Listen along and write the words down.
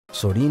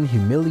Sorín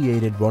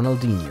humiliated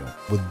Ronaldinho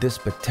with this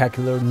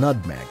spectacular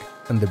nutmeg,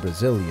 and the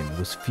Brazilian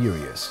was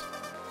furious.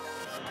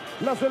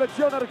 La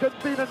selección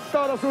argentina en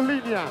todas sus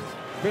líneas.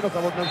 Menos a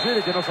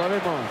Bondancieri, que no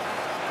sabemos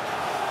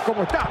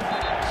cómo está.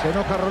 Se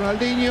enoja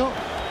Ronaldinho.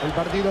 El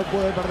partido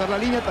puede perder la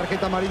línea.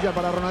 Tarjeta amarilla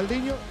para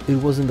Ronaldinho.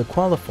 It was in the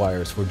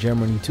qualifiers for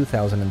Germany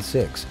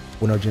 2006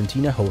 when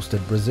Argentina hosted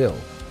Brazil.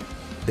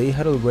 They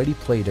had already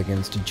played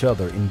against each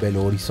other in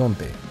Belo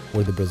Horizonte,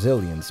 where the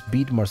Brazilians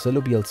beat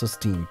Marcelo Bielsa's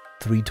team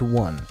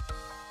 3-1.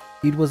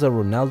 It was a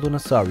Ronaldo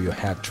Nazario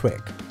hat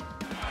trick.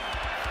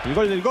 El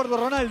gol del gordo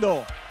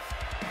Ronaldo.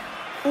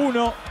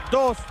 1,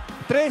 2,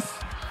 3.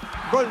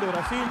 Gol de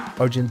Brasil.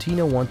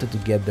 Argentina wanted to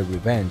get their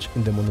revenge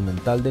in the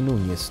Monumental de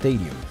Núñez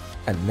Stadium,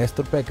 and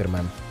Néstor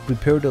Pekerman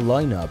prepared a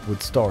lineup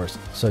with stars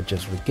such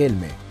as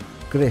Riquelme,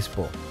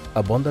 Crespo,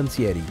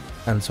 Abondancieri,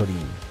 and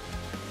Sorín.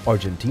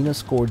 Argentina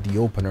scored the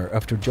opener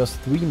after just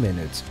 3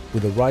 minutes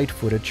with a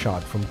right-footed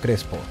shot from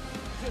Crespo.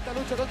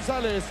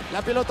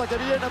 La pelota que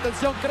viene,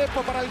 atención,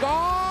 Crespo para el gol.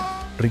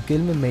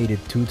 Riquelme made it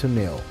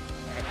 2-0.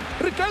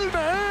 Riquelme.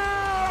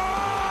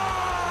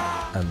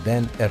 And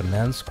then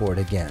Hernán scored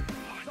again.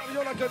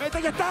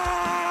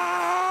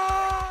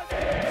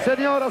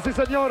 Señoras y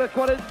señores,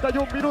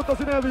 41 minutos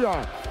y medio.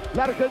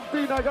 La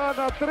Argentina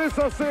gana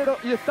 3-0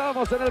 y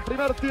estamos en el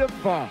primer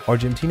tiempo.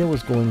 Argentina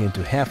was going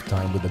into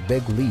halftime with a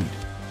big lead,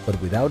 but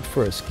without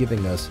first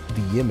giving us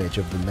the image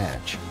of the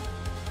match.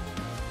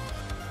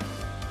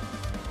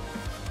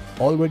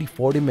 Already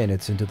 40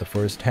 minutes into the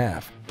first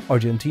half,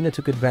 Argentina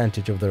took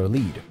advantage of their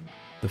lead.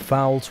 The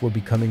fouls were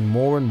becoming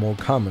more and more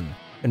common,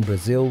 and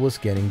Brazil was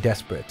getting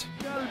desperate.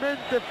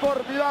 Realmente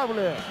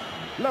formidable.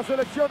 La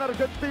selección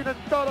argentina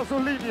en todas sus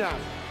líneas.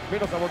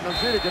 Menos a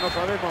Bondancieri, que no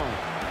sabemos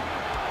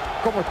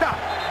cómo está.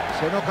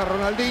 Se enoja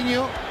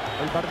Ronaldinho.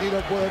 El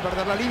partido puede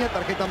perder la línea.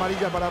 Tarjeta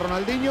amarilla para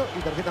Ronaldinho.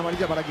 ¿Y tarjeta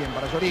amarilla para quién?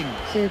 Para Sorín.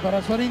 Sí,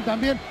 para Sorín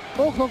también.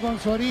 Ojo con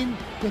Sorín,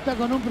 que está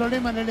con un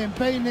problema en el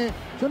empeine.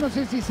 Yo no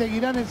sé si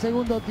seguirá en el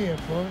segundo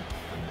tiempo.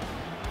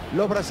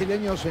 Los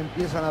brasileños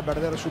empiezan a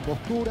perder su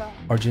postura.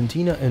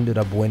 Argentina ended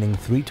up winning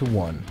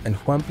 3-1, and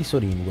Juanpi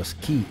Sorín was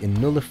key in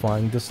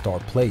nullifying the star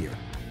player.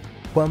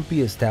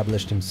 Juanpi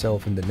established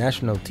himself in the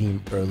national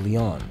team early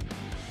on.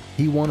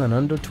 He won an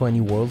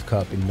Under-20 World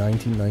Cup in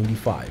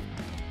 1995.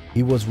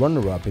 He was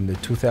runner-up in the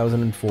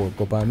 2004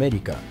 Copa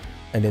America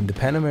and in the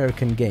Pan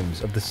American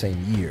Games of the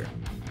same year.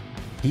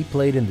 He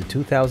played in the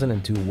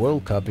 2002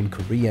 World Cup in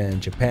Korea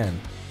and Japan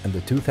and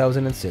the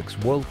 2006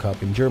 World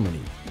Cup in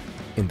Germany,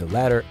 in the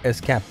latter as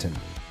captain.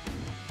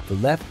 The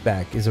left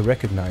back is a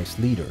recognized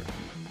leader.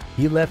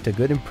 He left a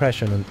good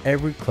impression on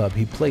every club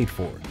he played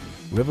for: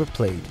 River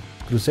Plate,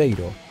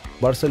 Cruzeiro,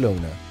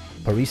 Barcelona,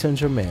 Paris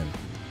Saint-Germain,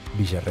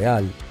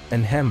 Villarreal,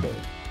 and Hamburg.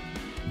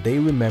 They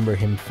remember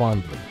him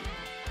fondly.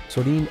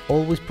 Sorín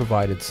always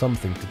provided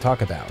something to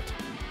talk about.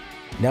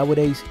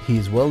 Nowadays, he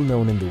is well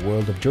known in the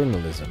world of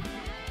journalism.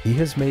 He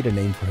has made a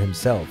name for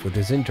himself with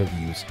his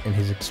interviews and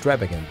his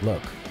extravagant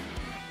look.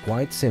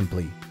 Quite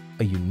simply,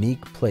 a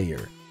unique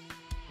player.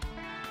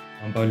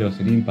 Juan Pablo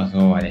Sorín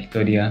pasó a la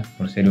historia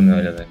por ser uno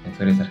de los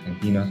defensores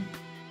argentinos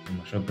con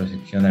mayor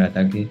proyección al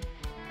ataque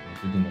en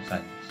los últimos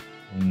años.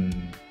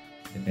 Un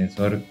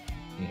defensor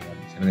que,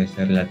 a pesar de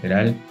ser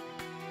lateral,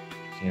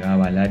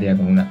 llegaba al área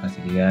con una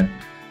facilidad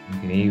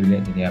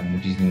increíble, tenía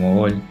muchísimo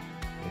gol,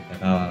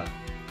 destacaba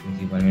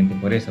principalmente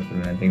por eso, por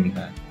una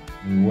técnica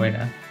muy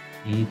buena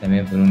y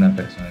también por una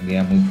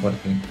personalidad muy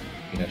fuerte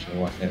que lo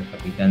llevó a ser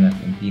capitán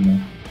argentino